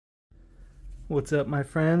What's up, my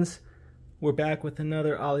friends? We're back with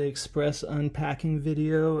another AliExpress unpacking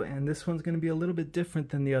video, and this one's going to be a little bit different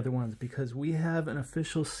than the other ones because we have an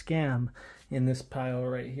official scam in this pile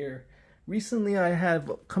right here. Recently I have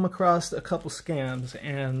come across a couple scams,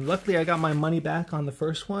 and luckily I got my money back on the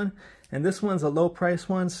first one, and this one's a low price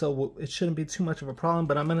one, so it shouldn't be too much of a problem,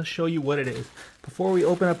 but I'm going to show you what it is. Before we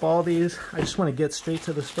open up all these, I just want to get straight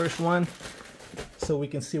to this first one so we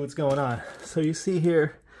can see what's going on. So you see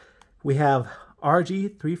here we have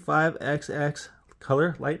RG35XX,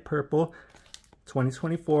 color light purple,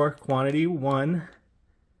 2024, quantity 1.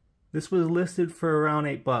 This was listed for around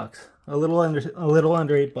 $8, a little under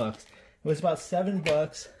 $8. It was about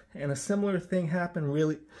 $7, and a similar thing happened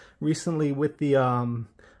really recently with the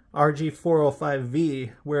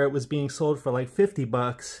RG405V, where it was being sold for like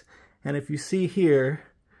 $50. And if you see here,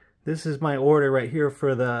 this is my order right here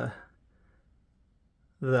for the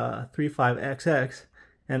 35XX.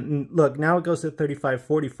 And look, now it goes to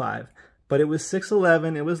 $35.45, but it was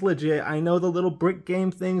 $6.11. It was legit. I know the little brick game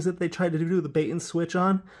things that they tried to do the bait and switch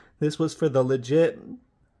on. This was for the legit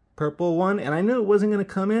purple one, and I knew it wasn't going to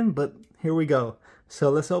come in, but here we go. So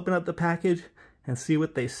let's open up the package and see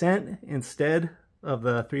what they sent instead of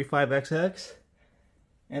the 35XX.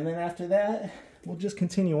 And then after that, we'll just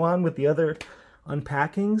continue on with the other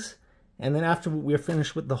unpackings. And then after we're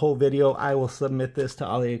finished with the whole video, I will submit this to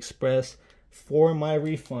AliExpress for my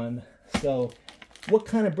refund. So what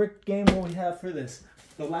kind of brick game will we have for this?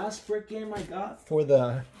 The last brick game I got for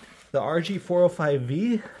the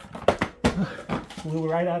RG405V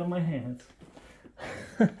flew right out of my hands.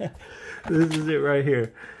 This is it right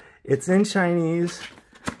here. It's in Chinese.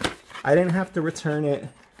 I didn't have to return it,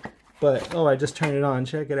 but oh, I just turned it on.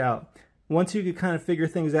 Check it out. Once you can kind of figure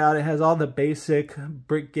things out, it has all the basic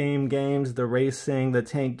brick game games, the racing, the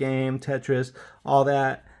tank game, Tetris, all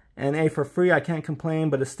that. And hey, for free, I can't complain,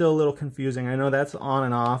 but it's still a little confusing. I know that's on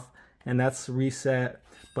and off, and that's reset.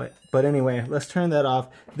 But anyway, let's turn that off.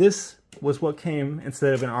 This was what came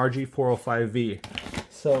instead of an RG405V.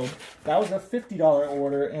 So that was a $50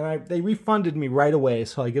 order, and they refunded me right away,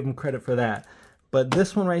 so I give them credit for that. But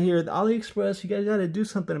this one right here, the AliExpress, you guys got to do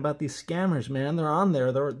something about these scammers, man. They're on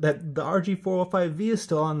there. The RG405V is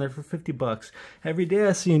still on there for $50. Every day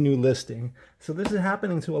I see a new listing. So this is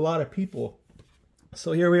happening to a lot of people.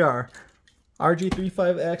 So here we are,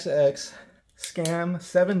 RG35XX, scam,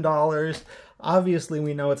 $7. Obviously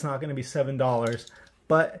we know it's not going to be $7,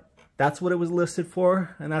 but that's what it was listed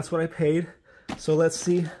for, and that's what I paid. So let's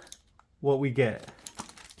see what we get.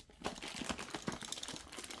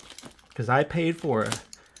 Because I paid for a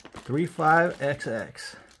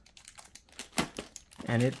 35XX,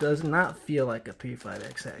 and it does not feel like a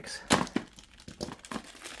 35XX.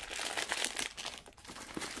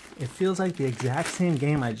 It feels like the exact same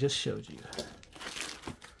game I just showed you.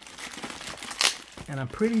 And I'm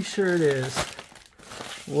pretty sure it is.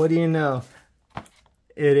 What do you know?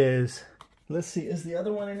 It is. Let's see, is the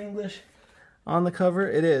other one in English on the cover?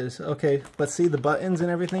 It is. Okay, but see, the buttons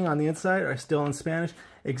and everything on the inside are still in Spanish.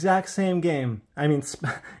 Exact same game. I mean,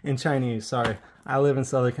 in Chinese, sorry. I live in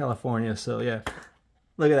Southern California, so yeah.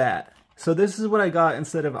 Look at that. So this is what I got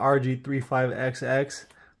instead of RG35XX.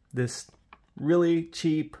 This really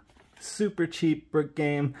cheap, super cheap brick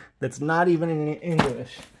game that's not even in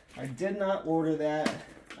English. I did not order that.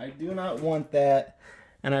 I do not want that,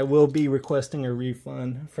 and I will be requesting a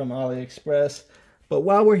refund from AliExpress. But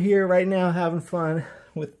while we're here right now having fun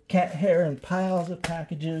with cat hair and piles of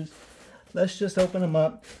packages, let's just open them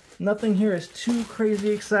up. Nothing here is too crazy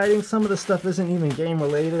exciting. Some of the stuff isn't even game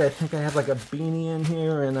related. I think I have like a beanie in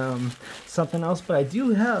here and something else, but I do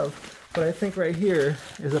have what I think right here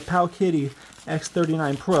is a PowKiddy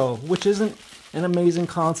X39 Pro, which isn't an amazing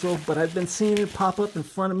console, but I've been seeing it pop up in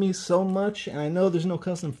front of me so much, and I know there's no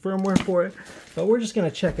custom firmware for it, but we're just going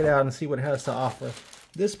to check it out and see what it has to offer.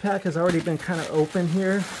 This pack has already been kind of open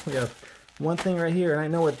here. We have one thing right here, and I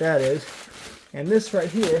know what that is. And this right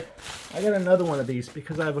here, I got another one of these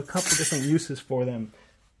because I have a couple different uses for them.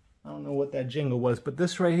 I don't know what that jingle was, but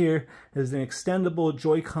this right here is an extendable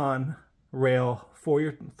JoyCon rail for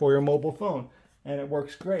your mobile phone, and it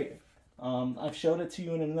works great. I've showed it to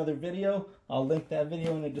you in another video. I'll link that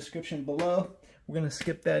video in the description below. We're going to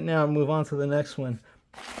skip that now and move on to the next one.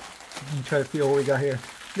 And try to feel what we got here.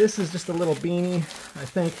 This is just a little beanie. I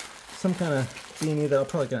think some kind of beanie that I'm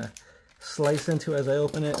probably going to slice into as I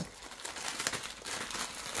open it.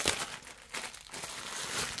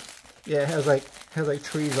 Yeah, it has like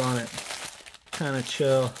trees on it. Kind of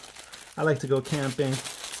chill. I like to go camping.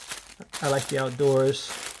 I like the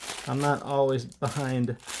outdoors. I'm not always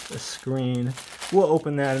behind a screen. We'll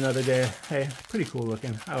open that another day. Hey, pretty cool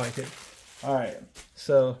looking. I like it. Alright,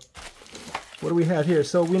 so what do we have here?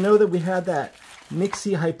 So we know that we had that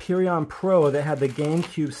Nyxi Hyperion Pro that had the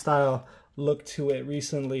GameCube style look to it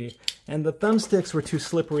recently, and the thumbsticks were too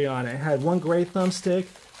slippery on it. It had one gray thumbstick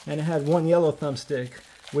and it had one yellow thumbstick,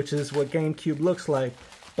 which is what GameCube looks like.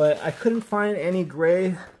 But I couldn't find any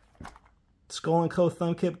gray Skull & Co.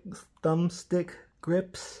 thumbstick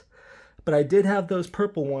grips, but I did have those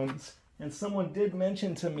purple ones, and someone did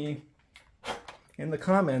mention to me in the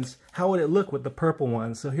comments how would it look with the purple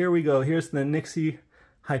ones. So here we go. Here's the Nyxi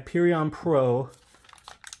Hyperion Pro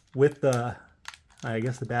with the, I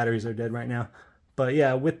guess the batteries are dead right now, but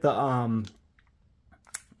yeah, with the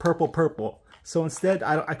purple. So instead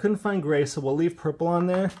I couldn't find gray, so we'll leave purple on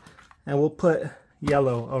there and we'll put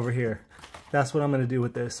yellow over here. That's what I'm going to do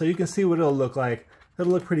with this. So you can see what it'll look like.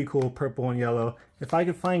 It'll look pretty cool, purple and yellow. If I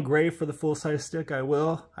could find gray for the full-size stick, I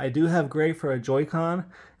will. I do have gray for a JoyCon.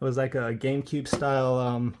 It was like a GameCube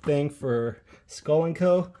style thing for Skull &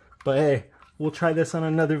 Co. But hey, we'll try this on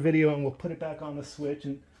another video and we'll put it back on the Switch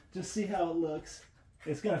and just see how it looks.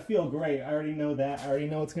 It's going to feel great. I already know that. I already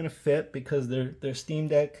know it's going to fit because they're Steam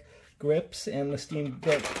Deck grips, and the Steam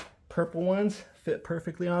Deck purple ones fit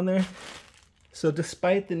perfectly on there. So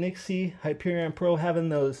despite the Nyxi Hyperion Pro having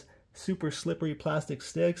those super slippery plastic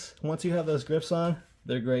sticks, once you have those grips on,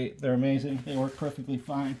 they're great. They're amazing. They work perfectly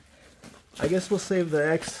fine. I guess we'll save the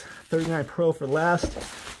X39 Pro for last.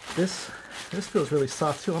 This feels really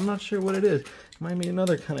soft too. I'm not sure what it is. It might be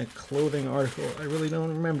another kind of clothing article. I really don't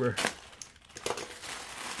remember.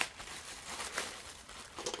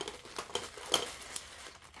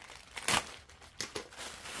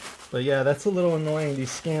 But yeah, that's a little annoying, these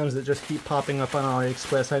scams that just keep popping up on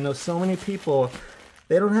AliExpress. I know so many people,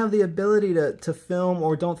 they don't have the ability to film,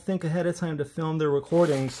 or don't think ahead of time to film their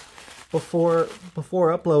recordings before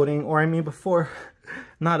uploading, or I mean before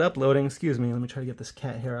not uploading, excuse me, let me try to get this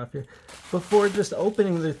cat hair off here. Before just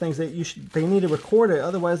opening their things, they need to record it,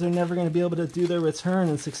 otherwise they're never going to be able to do their return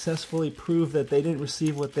and successfully prove that they didn't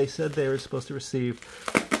receive what they said they were supposed to receive.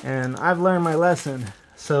 And I've learned my lesson.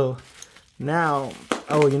 So now,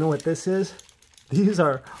 oh, you know what this is? These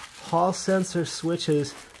are Hall sensor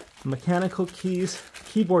switches, mechanical keys,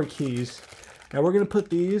 keyboard keys. Now we're going to put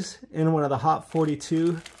these in one of the Hot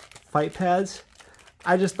 42 fight pads.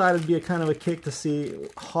 I just thought it'd be a kind of a kick to see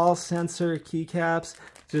Hall sensor keycaps,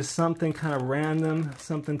 just something kind of random,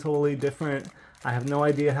 something totally different. I have no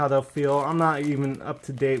idea how they'll feel. I'm not even up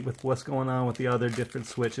to date with what's going on with the other different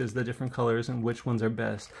switches, the different colors, and which ones are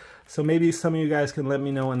best. So maybe some of you guys can let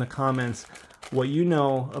me know in the comments what you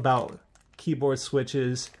know about keyboard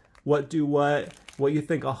switches, what you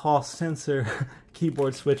think a Hall sensor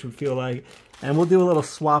keyboard switch would feel like, and we'll do a little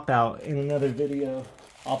swap out in another video.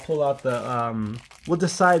 I'll pull out the, we'll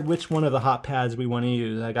decide which one of the hot pads we want to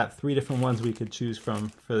use. I got 3 different ones we could choose from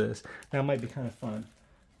for this. That might be kind of fun.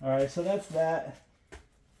 Alright, so that's that.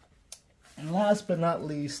 And last but not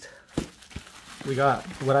least, we got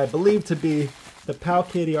what I believe to be the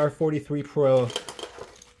PowKiddy R43 Pro.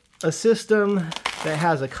 A system that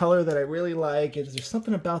has a color that I really like. There's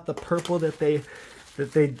something about the purple that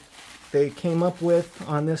they came up with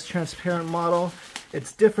on this transparent model.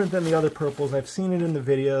 It's different than the other purples. I've seen it in the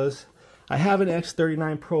videos. I have an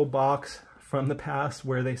X39 Pro box from the past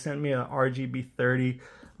where they sent me a RGB 30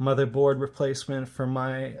 motherboard replacement for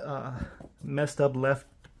my messed up left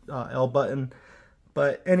L button.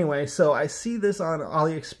 But anyway, so I see this on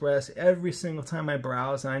AliExpress every single time I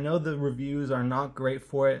browse, and I know the reviews are not great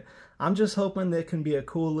for it. I'm just hoping that it can be a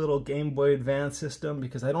cool little Game Boy Advance system,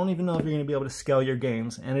 because I don't even know if you're going to be able to scale your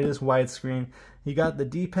games, and it is widescreen. You got the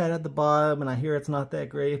D-pad at the bottom, and I hear it's not that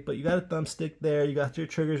great, but you got a thumbstick there, you got your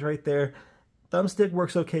triggers right there. Thumbstick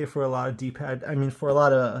works okay for a lot of D-pad, I mean for a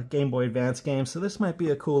lot of Game Boy Advance games, so this might be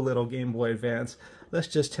a cool little Game Boy Advance. Let's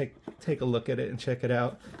just take a look at it and check it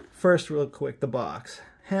out. First, real quick, the box.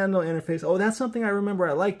 Handle interface. Oh, that's something I remember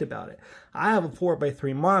I liked about it. I have a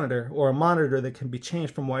 4x3 monitor, or a monitor that can be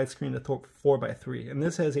changed from widescreen to 4x3, and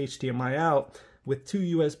this has HDMI out with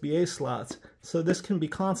 2 USB-A slots, so this can be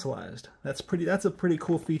consoleized. That's a pretty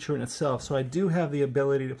cool feature in itself. So I do have the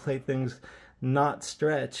ability to play things not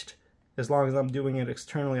stretched as long as I'm doing it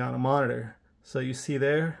externally on a monitor. So you see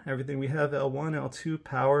there, everything we have: L1, L2,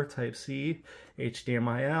 power, Type-C,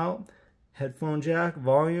 HDMI out, headphone jack,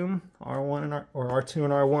 volume, R1 and R2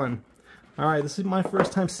 and R1. Alright, this is my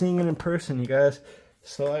first time seeing it in person, you guys.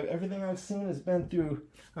 So everything I've seen has been through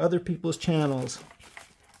other people's channels.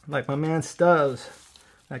 Like my man Stubbs.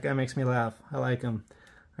 That guy makes me laugh. I like him.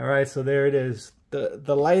 Alright, so there it is.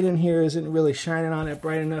 The light in here isn't really shining on it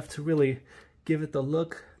bright enough to really give it the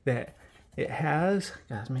look that it has.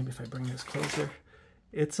 Guys, maybe if I bring this closer.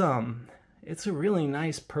 It's a really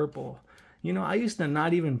nice purple. You know, I used to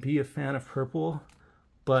not even be a fan of purple,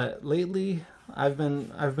 but lately I've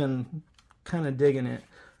been kind of digging it.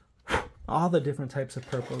 All the different types of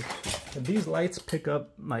purples. And these lights pick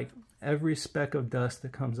up like every speck of dust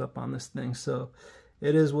that comes up on this thing, so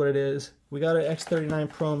it is what it is. We got an X39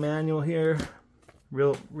 Pro Manual here,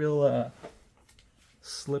 real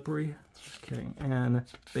slippery. Just kidding. And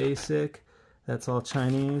basic. That's all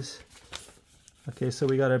Chinese. Okay, so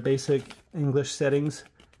we got our basic English settings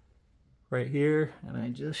right here, and I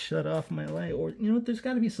just shut off my light. Or you know what? There's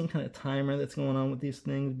got to be some kind of timer that's going on with these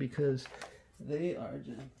things because they are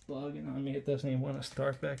just bugging on me. It doesn't even want to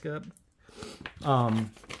start back up.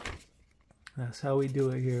 That's how we do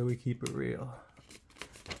it here. We keep it real.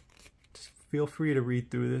 Just feel free to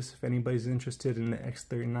read through this if anybody's interested in the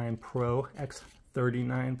X39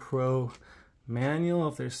 Pro Manual.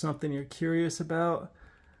 If there's something you're curious about,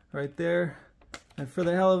 right there. And for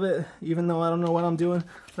the hell of it, even though I don't know what I'm doing,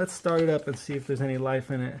 let's start it up and see if there's any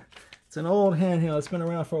life in it. It's an old handheld. It's been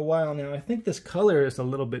around for a while now. I think this color is a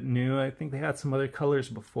little bit new. I think they had some other colors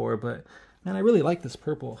before, but man, I really like this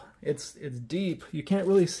purple. It's deep. You can't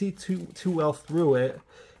really see too well through it.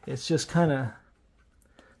 It's just kind of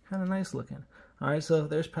nice looking. All right, so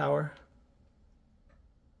there's power.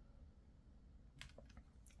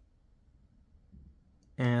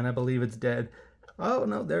 And I believe it's dead. Oh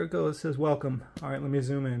no, there it goes. It says welcome. All right, let me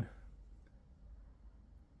zoom in.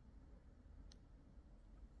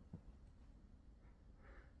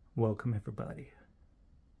 Welcome everybody.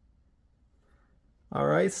 All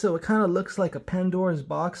right, so it kind of looks like a Pandora's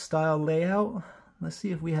box style layout. Let's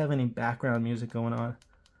see if we have any background music going on.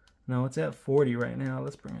 No, it's at 40 right now.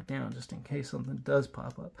 Let's bring it down just in case something does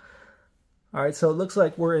pop up. All right, so it looks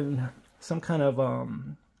like we're in some kind of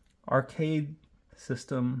arcade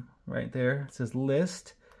system right there. It says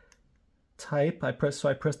list, type. I press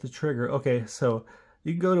the trigger. Okay, so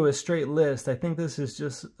you can go to a straight list. I think this is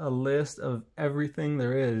just a list of everything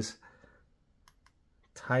there is.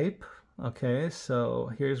 Type. Okay,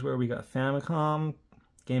 so here's where we got Famicom,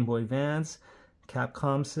 Game Boy Advance,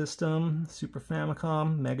 Capcom System, Super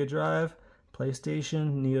Famicom, Mega Drive,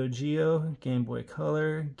 PlayStation, Neo Geo, Game Boy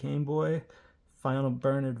Color, Game Boy, Final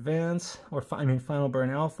Burn Advance, or Final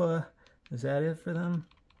Burn Alpha. Is that it for them?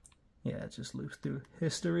 Yeah, it just loops through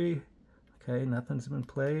history. Okay, nothing's been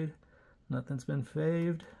played. Nothing's been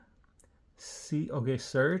saved. See, okay,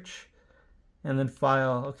 search. And then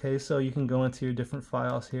file. Okay, so you can go into your different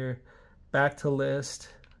files here. Back to list.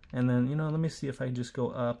 And then, you know, let me see if I can just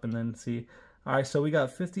go up and then see. All right, so we got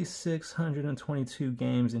 5,622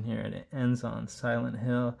 games in here, and it ends on Silent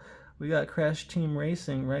Hill. We got Crash Team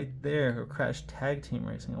Racing right there, or Crash Tag Team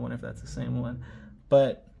Racing. I wonder if that's the same one.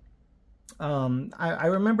 But I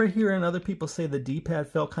remember hearing other people say the D-pad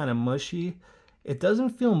felt kind of mushy. It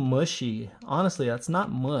doesn't feel mushy. Honestly, that's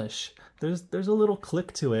not mush. There's a little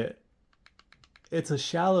click to it. It's a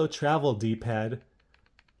shallow travel D-pad.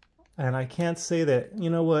 And I can't say that, you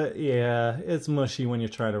know what, yeah, it's mushy when you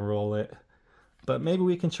try to roll it. But maybe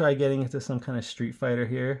we can try getting into some kind of Street Fighter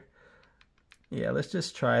here. Yeah, let's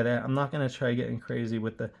just try that. I'm not going to try getting crazy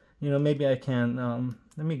with the, you know, maybe I can,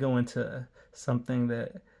 let me go into something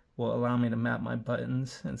that will allow me to map my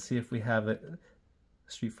buttons and see if we have it.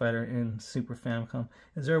 Street Fighter in Super Famicom.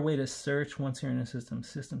 Is there a way to search once you're in a system?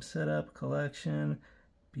 System setup, collection,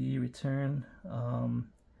 B, return.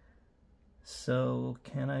 So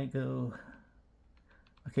can I go?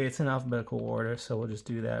 Okay, it's in alphabetical order, so we'll just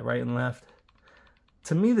do that. Right and left.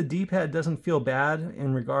 To me, the D-pad doesn't feel bad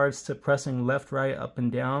in regards to pressing left, right, up,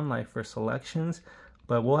 and down, like for selections.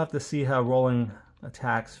 But we'll have to see how rolling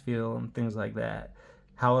attacks feel and things like that.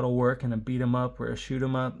 How it'll work in a beat 'em up or a shoot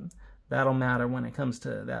 'em up. That'll matter when it comes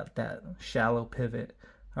to that shallow pivot.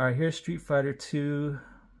 All right, here's Street Fighter 2.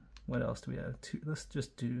 What else do we have? Let's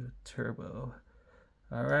just do Turbo.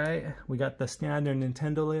 All right, we got the standard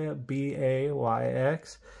Nintendo layout,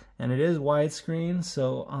 BAYX, and it is widescreen.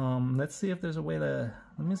 So let's see if there's a way to,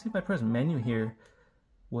 let me see if I press menu here.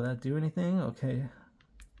 Will that do anything? Okay,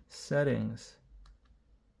 settings,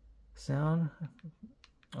 sound.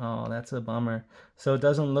 Oh, that's a bummer. So it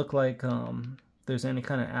doesn't look like there's any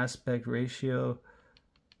kind of aspect ratio.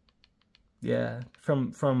 Yeah,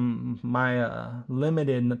 from my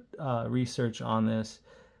limited research on this,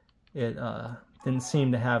 it didn't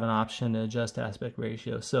seem to have an option to adjust aspect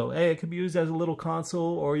ratio. So hey, it could be used as a little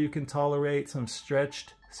console, or you can tolerate some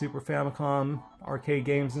stretched Super Famicom arcade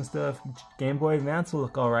games and stuff. Game Boy Advance will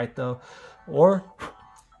look alright though. Or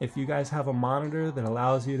if you guys have a monitor that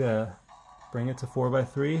allows you to bring it to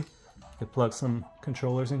 4x3, you could plug some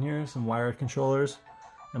controllers in here, some wired controllers,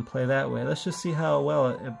 and play that way. Let's just see how well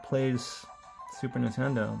it plays Super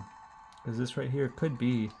Nintendo, because this right here could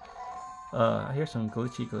be I hear some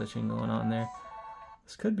glitching going on there.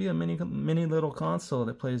 This could be a mini little console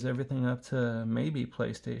that plays everything up to maybe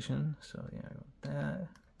PlayStation. So yeah,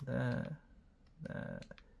 that.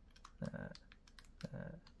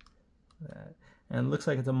 And it looks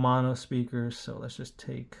like it's a mono speaker, so let's just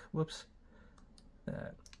take, whoops,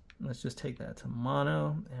 that. Let's just take that to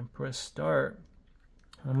mono and press start.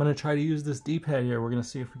 I'm gonna try to use this D-pad here. We're gonna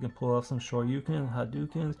see if we can pull off some Shoryukens,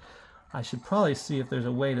 Hadoukens. I should probably see if there's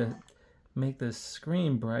a way to make this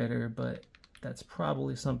screen brighter, but that's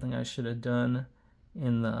probably something I should have done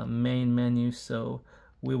in the main menu, so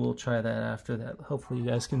we will try that after that. Hopefully you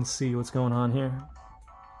guys can see what's going on here.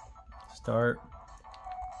 Start.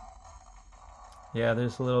 Yeah,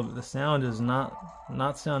 there's a little bit, the sound is not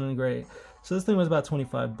sounding great. So this thing was about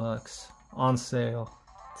 25 bucks on sale.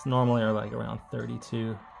 It's normally like around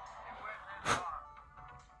 32. I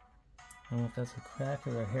don't know if that's a crack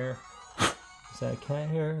or a hair. Is that a cat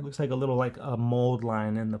hair? It looks like a little, like a mold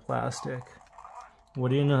line in the plastic. What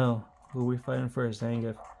do you know? Who are we fighting first,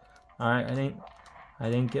 Zangief? Alright, I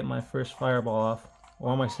didn't get my first fireball off.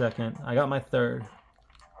 Or my second. I got my third.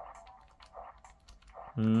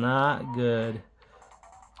 Not good.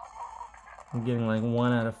 I'm getting like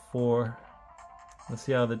 1 out of 4. Let's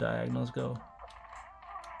see how the diagonals go.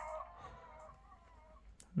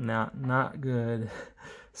 Not good.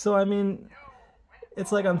 So I mean,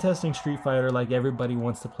 it's like I'm testing Street Fighter, like everybody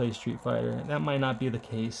wants to play Street Fighter. That might not be the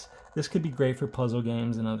case. This could be great for puzzle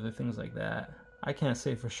games and other things like that. I can't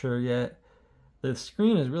say for sure yet. The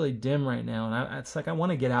screen is really dim right now, and it's like I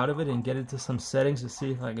want to get out of it and get into some settings to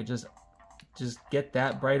see if I could just get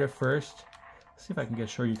that brighter first. See if I can get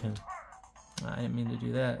Shoryuken. I didn't mean to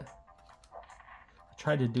do that. I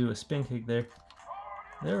tried to do a spin kick there.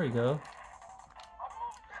 There we go.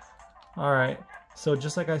 Alright, so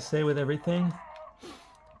just like I say with everything,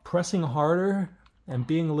 pressing harder and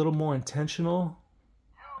being a little more intentional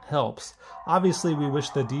helps. Obviously, we wish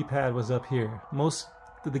the D-pad was up here. Most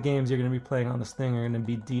of the games you're going to be playing on this thing are going to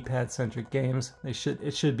be D-pad centric games. It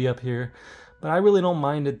should be up here. But I really don't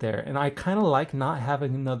mind it there. And I kind of like not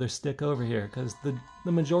having another stick over here, because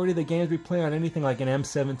the majority of the games we play on anything like an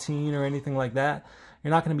M17 or anything like that,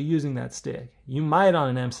 you're not going to be using that stick. You might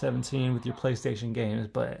on an M17 with your PlayStation games,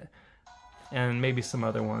 and maybe some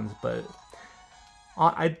other ones, but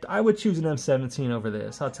I would choose an M17 over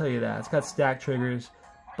this. I'll tell you that. It's got stack triggers,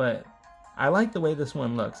 but I like the way this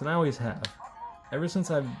one looks, and I always have. Ever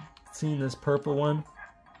since I've seen this purple one.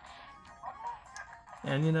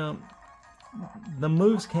 And you know, the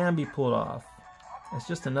moves can be pulled off. It's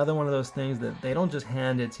just another one of those things that they don't just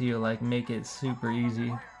hand it to you, like make it super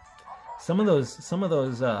easy. Some of those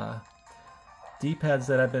D-pads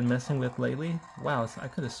that I've been messing with lately, wow, I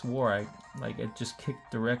could have swore it just kicked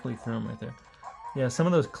directly through them right there. Yeah, some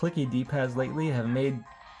of those clicky D-pads lately have made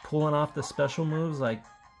pulling off the special moves like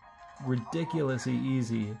ridiculously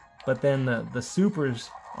easy, but then the super's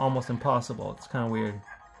almost impossible. It's kind of weird.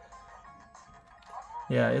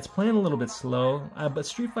 Yeah, it's playing a little bit slow, but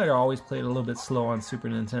Street Fighter always played a little bit slow on Super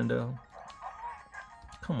Nintendo.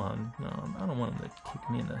 Come on, no, I don't want him to kick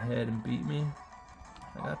me in the head and beat me.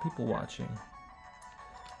 I got people watching.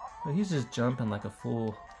 But he's just jumping like a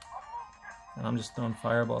fool. And I'm just throwing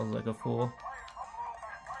fireballs like a fool.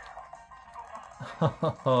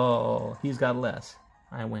 Oh, he's got less.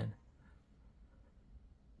 I win.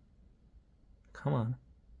 Come on.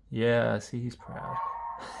 Yeah, see, he's proud.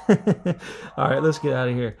 Alright, let's get out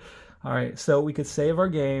of here. Alright, so we could save our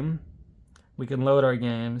game. We can load our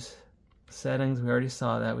games. Settings, we already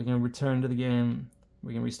saw that. We can return to the game.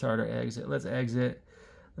 We can restart or exit. Let's exit.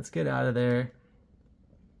 Let's get out of there.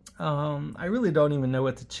 I really don't even know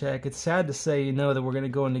what to check. It's sad to say, you know, that we're going to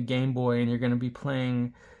go into Game Boy and you're going to be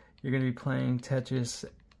playing Tetris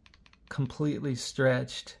completely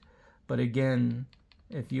stretched. But again,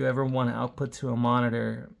 if you ever want to output to a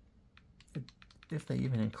monitor, if they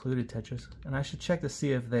even included Tetris, and I should check to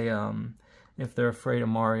see if they're afraid of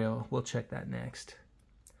Mario. We'll check that next.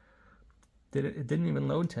 It didn't even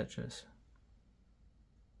load Tetris.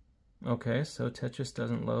 Okay, so Tetris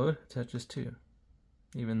doesn't load Tetris 2.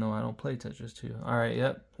 Even though I don't play Tetris 2. Alright,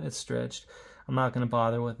 yep, it's stretched. I'm not going to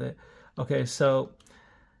bother with it. Okay, so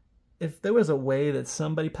if there was a way that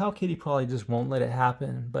PowKiddy probably just won't let it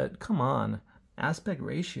happen, but come on. Aspect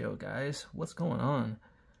ratio, guys. What's going on?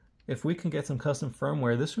 If we can get some custom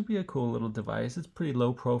firmware, this would be a cool little device. It's pretty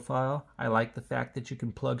low profile. I like the fact that you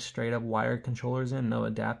can plug straight up wired controllers in, no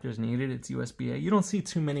adapters needed. It's USB-A. You don't see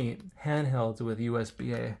too many handhelds with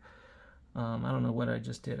USB-A. I don't know what I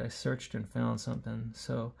just did. I searched and found something.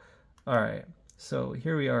 So, alright. So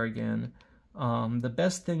here we are again. The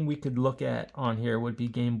best thing we could look at on here would be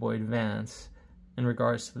Game Boy Advance. in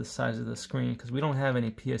regards to the size of the screen, because we don't have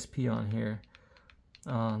any PSP on here.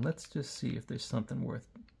 Let's just see if there's something worth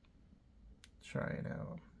trying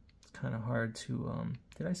out. It's kind of hard to,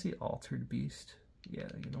 did I see Altered Beast? Yeah,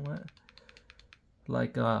 you know what?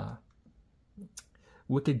 Like,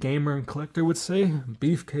 Wicked Gamer and Collector would say,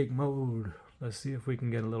 beefcake mode. Let's see if we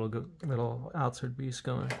can get a little Altered Beast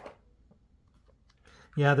going.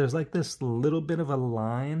 Yeah, there's like this little bit of a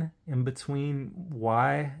line in between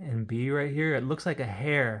Y and B right here. It looks like a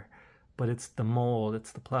hair, but it's the mold.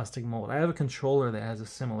 It's the plastic mold. I have a controller that has a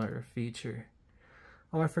similar feature.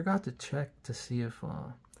 Oh, I forgot to check to see if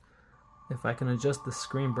I can adjust the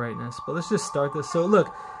screen brightness. But let's just start this. So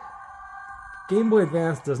look, Game Boy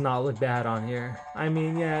Advance does not look bad on here. I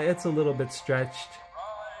mean, yeah, it's a little bit stretched,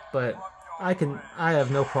 but I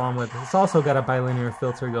have no problem with it. It's also got a bilinear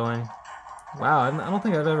filter going. Wow, I don't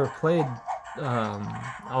think I've ever played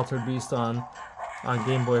Altered Beast on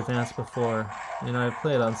Game Boy Advance before. You know, I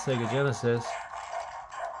played on Sega Genesis.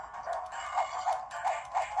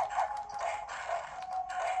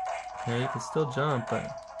 Okay, you can still jump,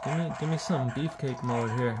 but give me some beefcake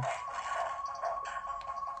mode here.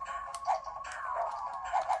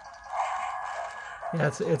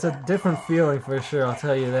 Yeah, it's a different feeling for sure, I'll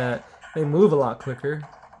tell you that. They move a lot quicker.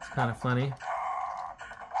 It's kind of funny.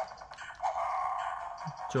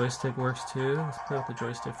 Joystick works too. Let's play with the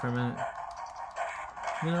joystick for a minute.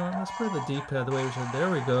 You know, let's play the D-pad the way we should. There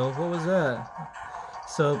we go. What was that?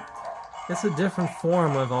 So, it's a different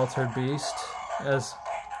form of Altered Beast, as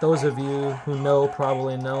those of you who know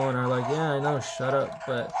probably know and are like, yeah, I know, shut up,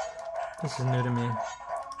 but this is new to me.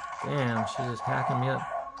 Damn, she's just hacking me up.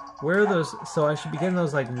 Where are those? So I should be getting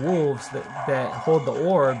those like wolves that hold the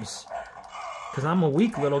orbs, because I'm a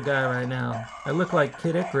weak little guy right now. I look like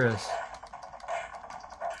Kid Icarus.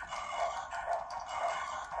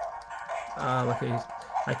 Look at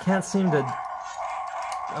I can't seem to.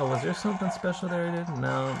 Oh, was there something special there I did?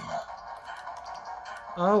 No.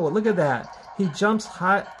 Oh, well, look at that. He jumps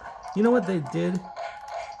high. You know what they did?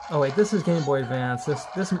 Oh wait, this is Game Boy Advance. This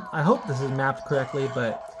I hope this is mapped correctly,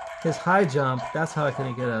 but his high jump, that's how I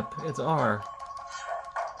can get up. It's R.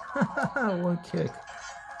 One kick.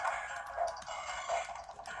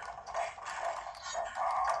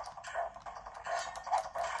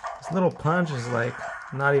 This little punch is like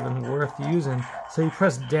not even worth using. So you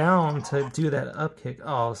press down to do that up kick.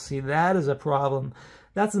 Oh, see, that is a problem.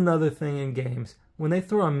 That's another thing in games. When they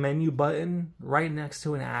throw a menu button right next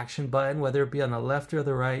to an action button, whether it be on the left or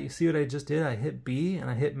the right, you see what I just did? I hit B and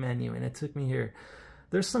I hit menu and it took me here.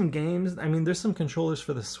 There's some games, I mean, there's some controllers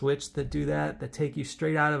for the Switch that do that take you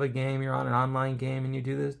straight out of a game. You're on an online game and you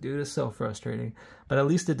do this. Dude, it's so frustrating. But at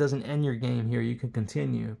least it doesn't end your game here. You can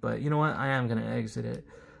continue. But you know what? I am going to exit it.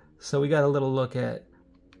 So we got a little look at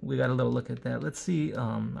that. Let's see,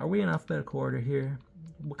 are we in alphabetical order here?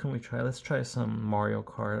 What can we try? Let's try some Mario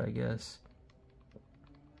Kart, I guess.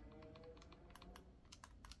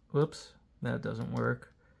 Whoops, that doesn't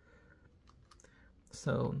work.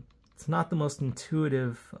 So it's not the most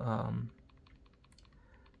intuitive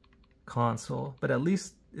console, but at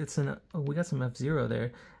least it's an. Oh, we got some F-Zero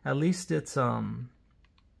there. At least it's in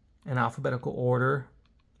alphabetical order,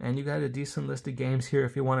 and you got a decent list of games here.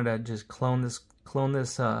 If you wanted to just clone this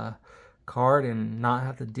card and not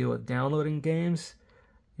have to deal with downloading games,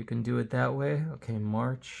 you can do it that way. Okay,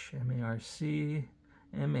 March, M-A-R-C,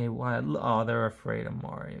 M-A-Y. Oh, they're afraid of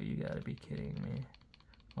Mario. You gotta be kidding me.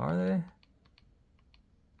 Are they?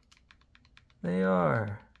 They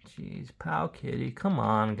are. Jeez, PowKiddy. Come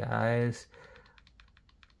on, guys.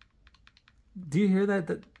 Do you hear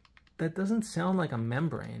that? That doesn't sound like a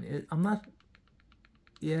membrane. I'm not...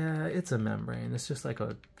 Yeah, it's a membrane. It's just like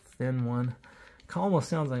a thin one. It almost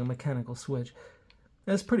sounds like a mechanical switch.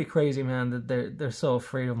 That's pretty crazy, man, that they're so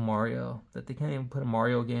afraid of Mario that they can't even put a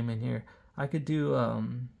Mario game in here. I could do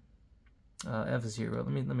F-Zero.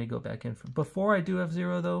 Let me go back in. Before I do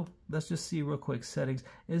F-Zero, though, let's just see real quick settings.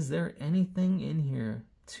 Is there anything in here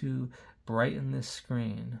to brighten this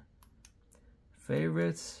screen?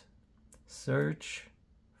 Favorites, search,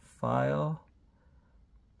 file,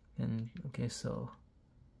 and okay, so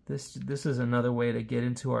this is another way to get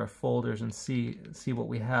into our folders and see what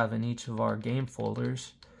we have in each of our game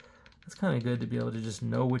folders. It's kind of good to be able to just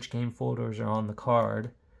know which game folders are on the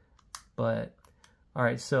card. But all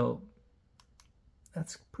right, so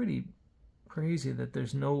that's pretty crazy that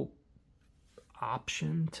there's no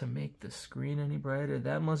option to make the screen any brighter.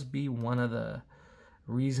 That must be one of the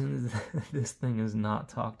reasons that this thing is not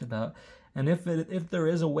talked about. And if there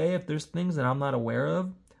is a way, if there's things that I'm not aware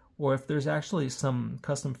of, or if there's actually some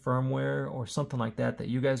custom firmware or something like that that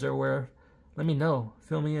you guys are aware of, let me know.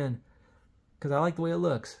 Fill me in, because I like the way it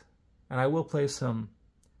looks. And I will play some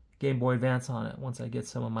Game Boy Advance on it once I get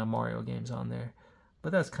some of my Mario games on there.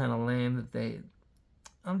 But that's kind of lame that they...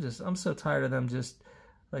 I'm so tired of them just...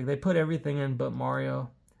 Like, they put everything in but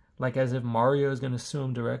Mario. Like, as if Mario is going to sue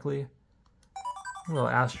them directly. A little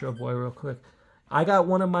Astro Boy real quick. I got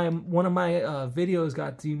one of my videos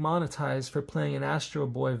got demonetized for playing an Astro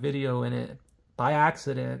Boy video in it by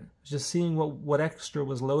accident. Just seeing what extra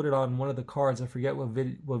was loaded on one of the cards. I forget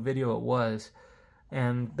what video it was.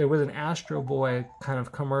 And there was an Astro Boy kind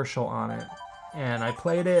of commercial on it. And I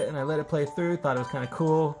played it and I let it play through. Thought it was kind of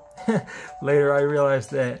cool. Later I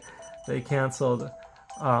realized that they canceled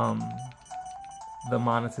the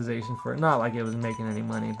monetization for it. Not like it was making any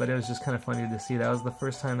money, but it was just kind of funny to see. That was the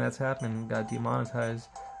first time that's happened. Got demonetized.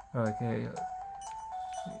 Okay.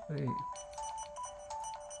 Wait.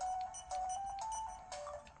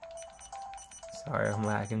 Sorry, I'm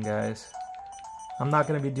lagging, guys. I'm not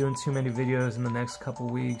going to be doing too many videos in the next couple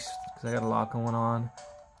weeks because I got a lot going on.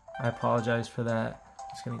 I apologize for that. I'm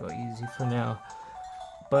just going to go easy for now.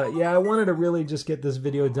 But yeah, I wanted to really just get this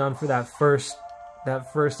video done for that first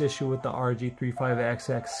issue with the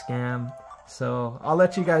RG35XX scam. So I'll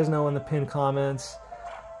let you guys know in the pinned comments,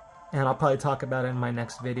 and I'll probably talk about it in my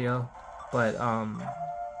next video. But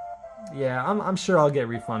yeah, I'm sure I'll get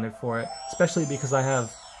refunded for it, especially because I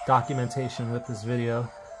have documentation with this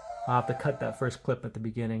video. I'll have to cut that first clip at the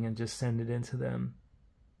beginning and just send it in to them.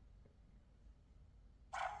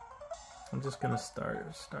 I'm just gonna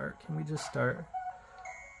start. Can we just start?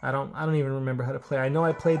 I don't even remember how to play. I know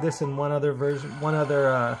I played this in one other version.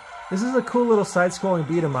 This is a cool little side-scrolling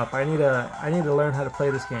beat 'em up. I need to learn how to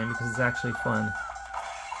play this game because it's actually fun.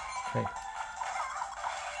 Okay.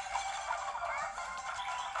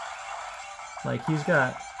 Like he's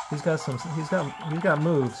got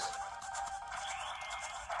moves.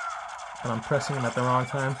 And I'm pressing them at the wrong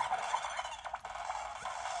time.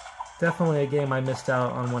 Definitely a game I missed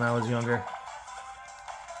out on when I was younger.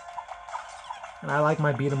 And I like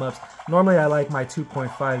my beat 'em ups. Normally I like my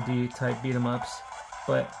 2.5D type beat 'em ups,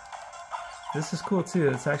 but this is cool too.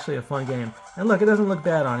 It's actually a fun game. And look, it doesn't look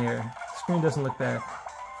bad on here. The screen doesn't look bad.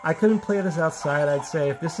 I couldn't play this outside, I'd say.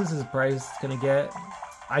 If this is as bright as it's gonna get.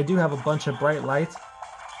 I do have a bunch of bright lights.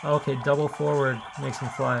 Okay, double forward makes him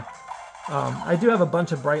fly. I do have a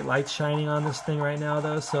bunch of bright lights shining on this thing right now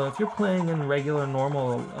though, so if you're playing in regular,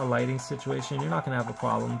 normal lighting situation, you're not going to have a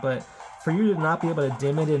problem. But for you to not be able to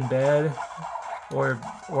dim it in bed or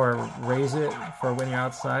raise it for when you're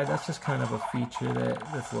outside, that's just kind of a feature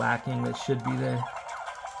that's lacking, that should be there.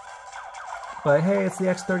 But hey, it's the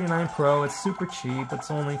X39 Pro, it's super cheap,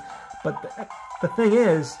 but the thing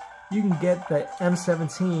is, you can get the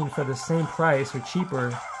M17 for the same price or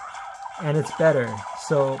cheaper, and it's better.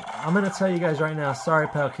 So I'm going to tell you guys right now, sorry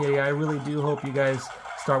PowKiddy, I really do hope you guys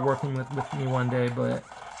start working with me one day, but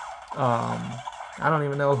I don't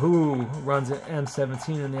even know who runs an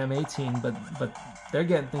M17 and the M18, but they're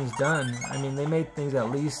getting things done. I mean, they made things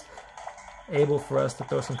at least able for us to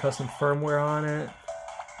throw some custom firmware on it,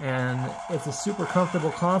 and it's a super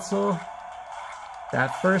comfortable console.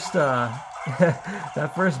 That first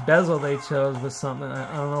that first bezel they chose was something.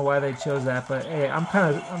 I don't know why they chose that, but hey, I'm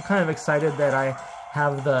kind of excited that I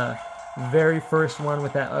have the very first one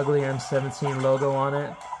with that ugly M17 logo on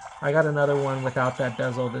it. I got another one without that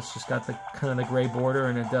bezel that's just got the kind of the gray border,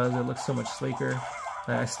 and it looks so much sleeker.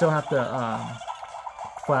 I still have to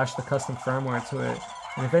flash the custom firmware to it.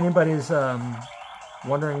 And if anybody's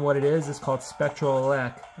wondering what it is, it's called Spectral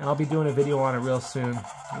Elec, and I'll be doing a video on it real soon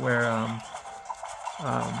where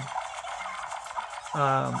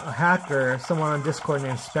a hacker, someone on Discord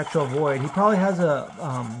named Spectral Void, he probably has a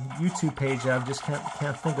YouTube page that I just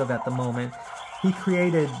can't think of at the moment. He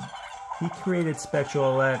created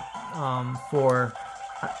Spectral Elec for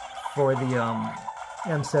the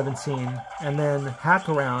M17, and then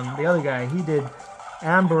Hackaround, the other guy, he did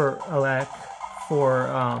Amber Elec for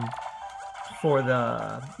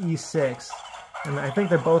the E6, and I think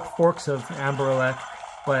they're both forks of Amber Elec,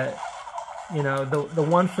 but you know, the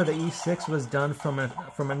one for the E6 was done from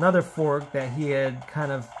another fork that he had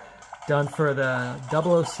kind of done for the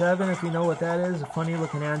 007, if you know what that is, a funny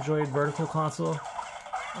looking Android vertical console.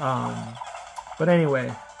 But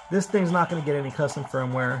anyway, this thing's not going to get any custom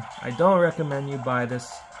firmware. I don't recommend you buy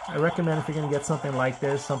this. I recommend if you're going to get something like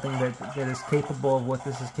this, something that is capable of what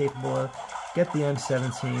this is capable of, get the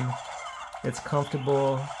M17. It's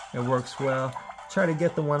comfortable, it works well. Try to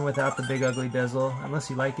get the one without the big ugly bezel, unless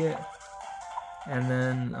you like it. And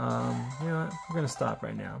then, you know what? We're going to stop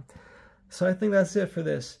right now. So I think that's it for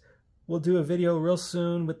this. We'll do a video real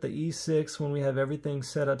soon with the E6 when we have everything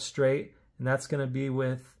set up straight. And that's going to be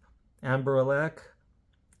with Amber Elec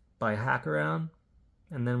by Hackaround.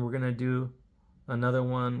 and then we're gonna do another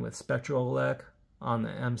one with Spectral OLED on the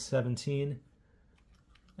M17,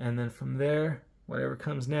 and then from there, whatever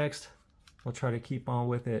comes next, we'll try to keep on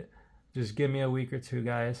with it. Just give me a week or two,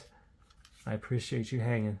 guys. I appreciate you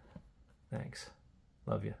hanging. Thanks.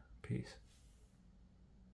 Love you. Peace.